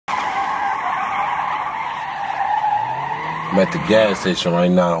I'm at the gas station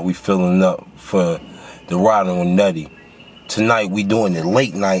right now. We filling up for the Ridin with Nutty. Tonight we doing it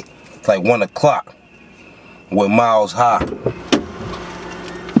late night. It's like 1 o'clock with Myles Hi.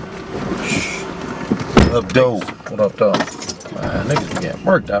 What up, dope? What up, dog? Man, niggas be getting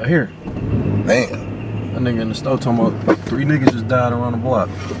murked out here. Man. That nigga in the store talking about like 3 niggas just died around the block.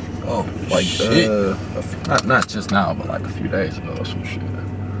 Oh, Like, shit. Not just now, but like a few days ago or some shit.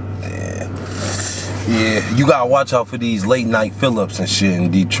 Yeah, you gotta watch out for these late night fill-ups and shit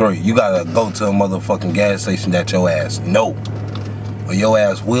in Detroit. You gotta go to a motherfucking gas station that your ass know, or your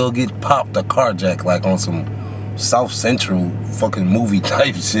ass will get popped or carjacked like on some South Central fucking movie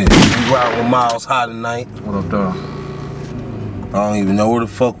type shit. We ride with Myles Hi tonight. What up, dog? I don't even know where the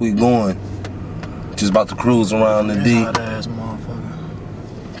fuck we going. Just about to cruise around the D. Ass motherfucker.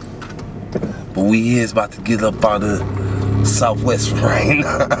 But we is about to get up out of Southwest right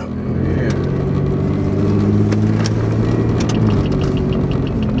now.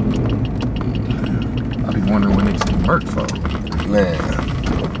 Wondering when niggas get murked for. Man.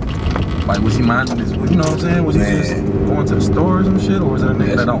 Like, was he minding his, you know what I'm saying? Was he just going to the stores and shit, or was it a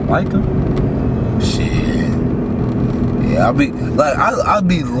nigga that don't like him? Shit. Yeah, I'd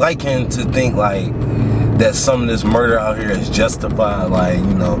be liking to think like that some of this murder out here is justified. Like,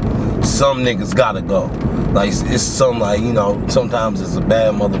 you know, some niggas gotta go. Like, it's some, like, you know, sometimes it's a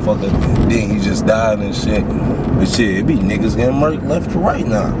bad motherfucker, then he just died and shit. But shit, it be niggas getting murdered left to right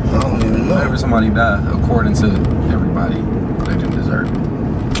now. I don't even know. Whenever somebody died, according to everybody, they didn't deserve it.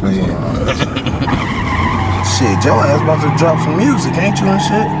 Yeah. Shit, your ass about to drop some music, ain't you and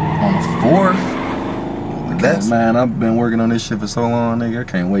shit? On the 4th? That's, man, I've been working on this shit for so long, nigga. I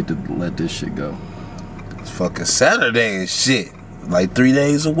can't wait to let this shit go. It's fucking Saturday and shit. Like 3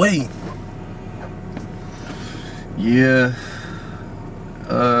 days away. Yeah.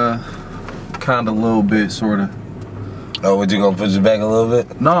 Kinda, a little bit, sorta. Oh, what, you gonna push it back a little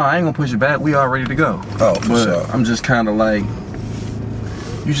bit? No, I ain't gonna push it back. We all ready to go. Oh, for sure. I'm just kind of like,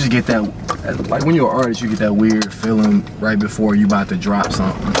 you just get that, like when you're an artist, you get that weird feeling right before you about to drop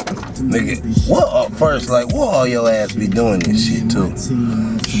something. Nigga, what up first? Like, what all your ass be doing this shit too?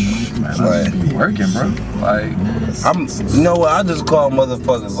 Man, I just be working, bro. Like, you know what? I just call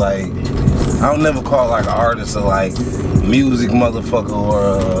motherfuckers like, I don't never call like an artist or like music motherfucker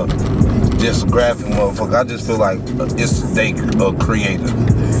or just a graphic motherfucker. I just feel like they a creator.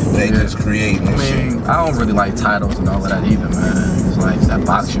 They just creating this shit. I don't really like titles and all of that either, man. It's like that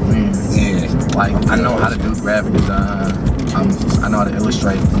box you in. Yeah. Like, I know how to do graphic design. I know how to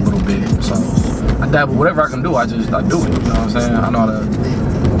illustrate a little bit. So I dabble. Whatever I can do, I do it. You know what I'm saying? I know how to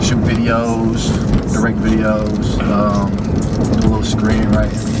shoot videos, direct videos, do a little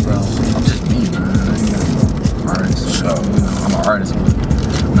screenwriting. So I'm just me, man. Artist. So, you know, I'm an artist with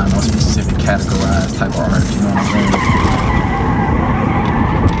not no specific categorized type of art. You know what I'm saying?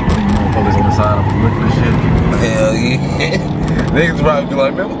 Motherfuckers on the side of the looking and shit. Hell yeah. Niggas probably be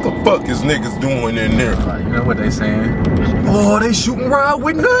like, man, what the fuck is niggas doing in there? Like, you know what they saying? Oh, they shooting around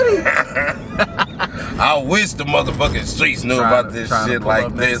with Nutty. I wish the motherfucking streets knew about this shit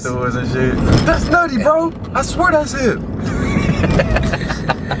like this. And shit. That's Nutty, bro. I swear that's him.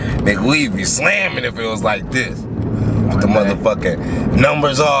 Nigga, we'd be slamming if it was like this. With the motherfucking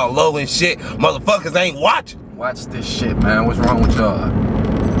numbers all low and shit. Motherfuckers ain't watching. Watch this shit, man. What's wrong with y'all?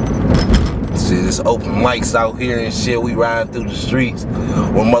 Shit, it's open mics out here and shit. We riding through the streets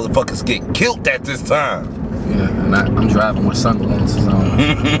where motherfuckers get killed at this time. Yeah, and I'm driving with sunglasses on.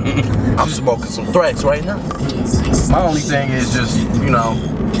 I'm smoking some threats right now. My only thing is just, you know,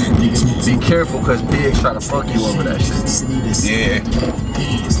 be careful because pigs try to fuck you over that shit. Yeah.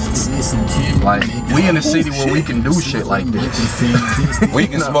 Like, we in a city where we can do shit like this. We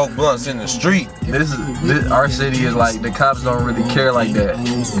can smoke blunts in the street. Our city is like, the cops don't really care like that.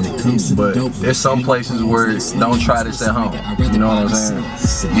 But there's some places where don't try this at home. You know what I'm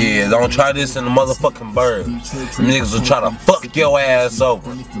saying? Yeah, don't try this in the motherfucking bird. Niggas will try to fuck your ass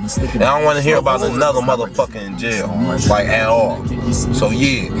over. And I don't want to hear about another motherfucker in jail, like at all. So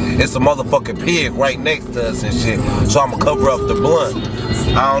yeah, it's a motherfucking pig right next to us and shit. So I'ma cover up the blunt.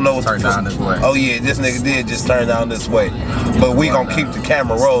 I don't know what's turn down this way. Oh yeah, this nigga did just turn down this way. But we gonna keep the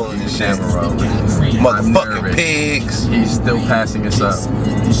camera rolling and shit. Motherfucking pigs. He's still passing us up.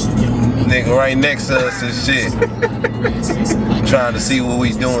 Nigga right next to us and shit. Trying to see what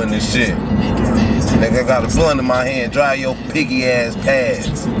we doing and shit. Nigga, I got a blunt in my hand. Drive your piggy ass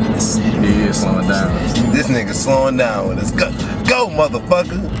past. He is slowing down. This nigga slowing down with us. Go,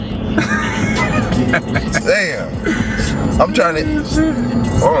 motherfucker. Damn. I'm trying to.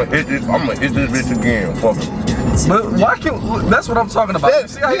 I'm gonna hit this bitch again. Fuck it. But why can't, that's what I'm talking about. You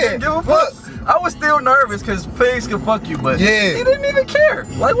see how he didn't give a fuck? I was still nervous because pigs can fuck you, but he didn't even care.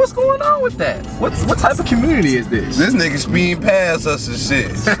 Like, what's going on with that? What type of community is this? This nigga speeding past us and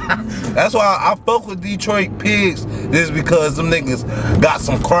shit. That's why I fuck with Detroit pigs. This is because them niggas got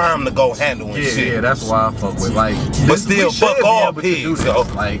some crime to go handle and shit. Yeah, that's why I fuck with, like, but still, fuck all pigs, yo.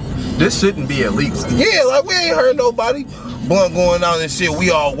 Like, this shouldn't be illegal. Yeah, like, we ain't hurt nobody. Blunt going out and shit, we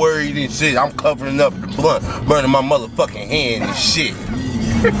all worried and shit. I'm covering up the blunt, burning my motherfucking hand and shit.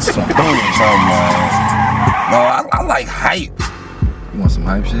 Some bullshit, man. No, I like hype. You want some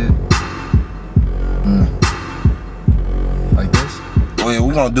hype shit? Like this? Well, yeah,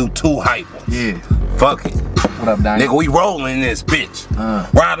 we gonna do 2 hype ones. Yeah. Fuck it. What up, Donnie? Nigga, we rolling in this bitch.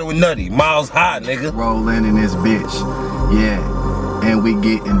 Riding with Nutty, Myles Hi, nigga. Rolling in this bitch. Yeah. And we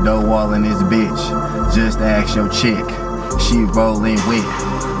getting dough all in this bitch. Just ask your chick. She rolling with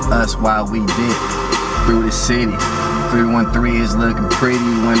us while we dip through the city. 313 is looking pretty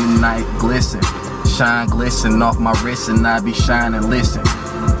when the night glisten. Shine glisten off my wrist and I be shining, listen.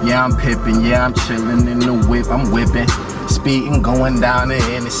 Yeah, I'm pippin', yeah, I'm chillin' in the whip, I'm whippin'. Speeding, going down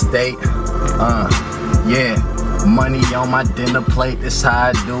the interstate. Yeah, money on my dinner plate, that's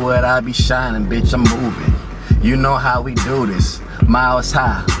how I do it, I be shining, bitch, I'm moving. You know how we do this. Myles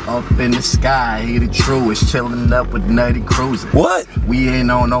Hi, up in the sky, he the truest, chillin' up with Nutty cruising. What? We ain't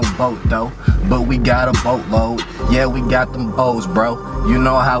on no boat though, but we got a boatload. Yeah, we got them bows, bro. You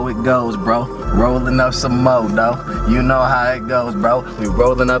know how it goes, bro. Rolling up some mo, though. You know how it goes, bro. We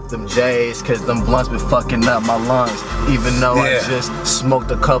rolling up them J's, cause them blunts been fucking up my lungs. Even though I just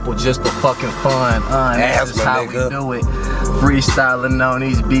smoked a couple just for fucking fun. That's just how we do it. Freestyling on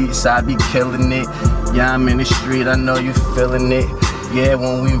these beats, I be killing it. Yeah, I'm in the street, I know you feeling it. Yeah,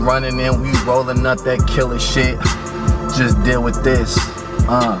 when we running in, we rolling up that killer shit. Just deal with this,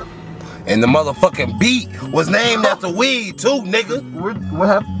 And the motherfucking beat was named after weed too, nigga. What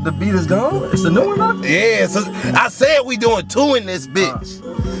happened? The beat is gone? It's the new one now? Yeah, so I said we doing 2 in this bitch.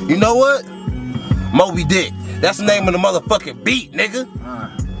 You know what? Moby Dick. That's the name of the motherfucking beat, nigga.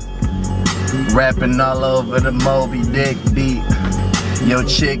 Rapping all over the Moby Dick beat. Yo,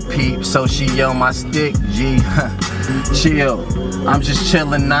 chick peep, so she on my stick, G. Chill. I'm just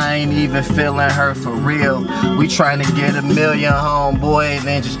chillin', I ain't even feeling her for real. We trying to get 1 million, homeboy, and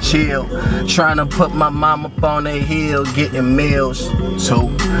then just chill. Trying to put my mom up on the hill, getting meals too.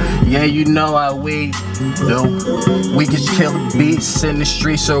 Yeah, you know how we do. We just kill the beats in the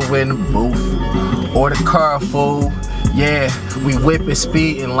streets or in the booth. Or the car, fool. Yeah, we whippin'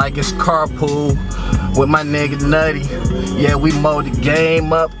 speedin' like it's carpool. With my nigga Nutty. Yeah, we mow the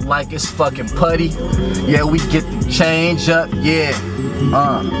game up like it's fucking putty. Yeah, we get the change up, yeah.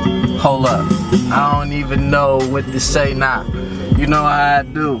 Hold up. I don't even know what to say now. You know how I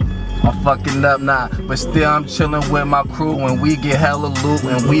do. I'm fucking up now. But still I'm chillin' with my crew when we get hella loot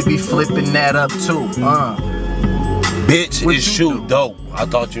and we be flipping that up too. Bitch, it's shoot dope. I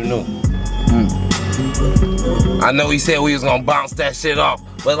thought you knew. I know he said we was gonna bounce that shit off,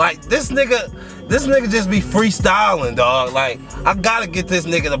 but like this nigga just be freestyling, dog. Like, I gotta get this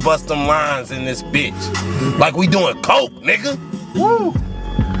nigga to bust them lines in this bitch. Like we doing coke, nigga. Woo!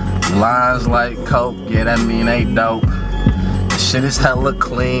 Lines like coke, yeah, that mean they dope. This shit is hella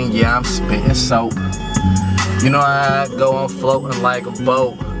clean, yeah, I'm spitting soap. You know how I go, I'm floating like a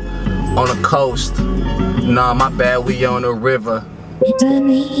boat on the coast. Nah, my bad, we on the river.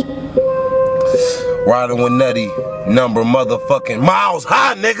 Riding with Nutty, number motherfucking Myles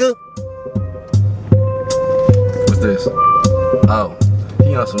Hi, nigga. What's this? Oh,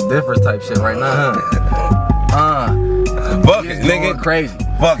 he on some different type shit right now, huh? Fuck it, nigga. Crazy.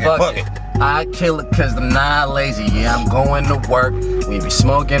 Fuck it. I kill it cause I'm not lazy. Yeah, I'm going to work. We be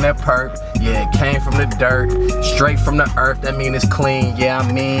smoking that perk. Yeah, it came from the dirt, straight from the earth. That mean it's clean. Yeah,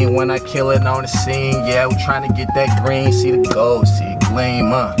 I mean when I kill it on the scene. Yeah, we trying to get that green. See the gold, see it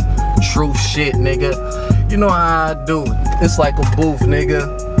gleam, True shit, nigga. You know how I do it. It's like a booth, nigga.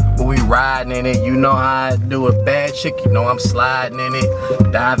 But we riding in it. You know how I do it. Bad chick, you know I'm sliding in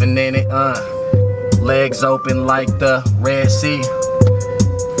it, diving in it. Legs open like the Red Sea.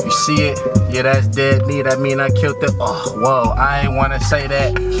 You see it? Yeah, that's dead meat. I mean I killed it. Oh, whoa, I ain't wanna say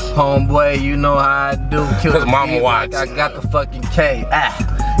that. Homeboy, you know how I do. Kill the mama watch. Like I got the fucking K.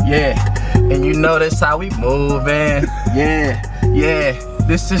 Yeah. And you know that's how we moving. Yeah.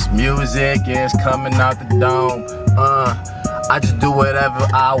 This is music, yeah, it's coming out the dome. I just do whatever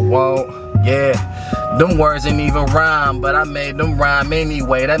I want, yeah. Them words ain't even rhyme, but I made them rhyme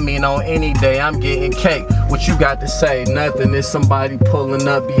anyway. That mean on any day I'm getting cake. What you got to say? Nothing. It's somebody pulling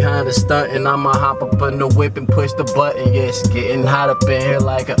up behind the stunt, and I'ma hop up in the whip and push the button. Yeah, it's getting hot up in here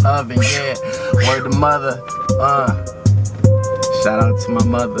like an oven. Yeah, word to mother. Shout out to my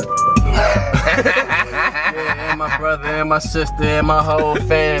mother. Yeah, and my brother and my sister and my whole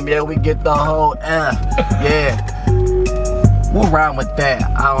fam. Yeah, we get the whole F. Yeah, we'll rhyme with that.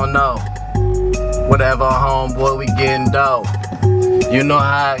 I don't know. Whatever, homeboy, we getting dough. You know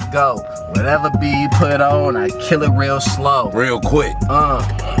how it go. Whatever beat you put on, I kill it real slow. Real quick.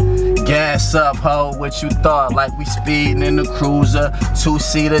 Gas up, ho, what you thought? Like we speeding in the cruiser,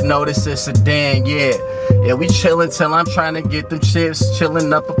 2-seater, notice it's a sedan, yeah. Yeah, we chillin' till I'm trying to get them chips,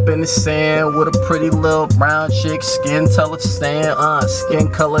 chillin' up in the sand with a pretty little brown chick, skin color stand, skin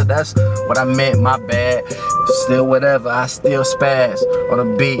color, that's what I meant, my bad. Still whatever, I still spaz on the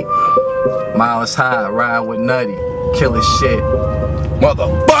beat. Myles Hi, ride with Nutty, killer shit.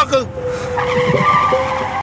 Motherfucker!